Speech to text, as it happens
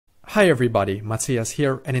Hi everybody, Matthias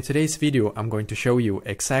here, and in today's video I'm going to show you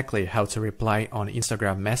exactly how to reply on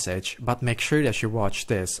Instagram message, but make sure that you watch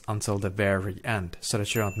this until the very end so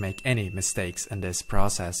that you don't make any mistakes in this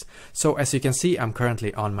process. So as you can see, I'm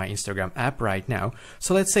currently on my Instagram app right now.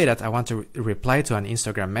 So let's say that I want to reply to an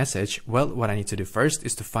Instagram message. Well, what I need to do first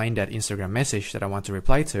is to find that Instagram message that I want to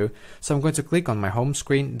reply to. So I'm going to click on my home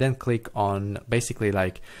screen, then click on basically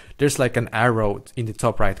there's like an arrow in the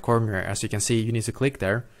top right corner. As you can see, you need to click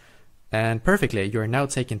there. And perfectly, you are now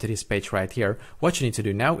taken to this page right here. What you need to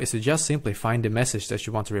do now is to just simply find the message that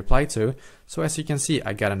you want to reply to. So as you can see,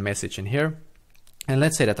 I got a message in here. And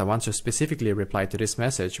let's say that I want to specifically reply to this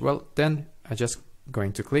message. Well, then I'm just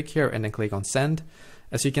going to click here and then click on send.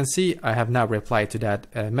 As you can see, I have now replied to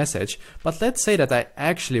that message. But let's say that I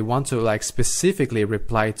actually want to specifically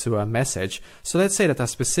reply to a message. So let's say that I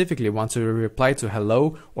specifically want to reply to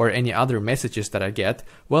hello or any other messages that I get.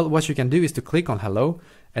 Well, what you can do is to click on hello.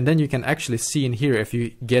 And then you can actually see in here if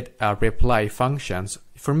you get a reply functions.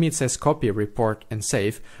 For me it says copy, report and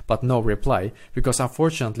save, but no reply, because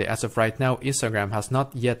unfortunately as of right now Instagram has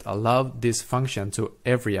not yet allowed this function to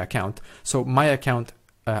every account. So my account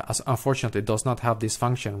unfortunately does not have this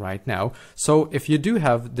function right now. So if you do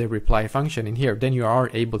have the reply function in here, then you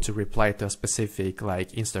are able to reply to a specific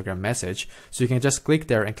Instagram message. So you can just click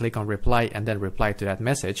there and click on reply and then reply to that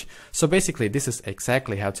message. So basically this is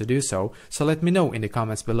exactly how to do so. So let me know in the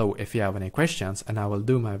comments below if you have any questions, and I will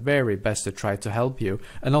do my very best to try to help you.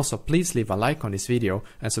 And also please leave a like on this video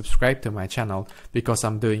and subscribe to my channel, because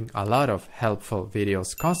I'm doing a lot of helpful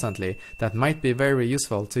videos constantly that might be very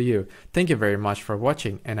useful to you. Thank you very much for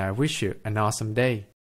watching, and I wish you an awesome day.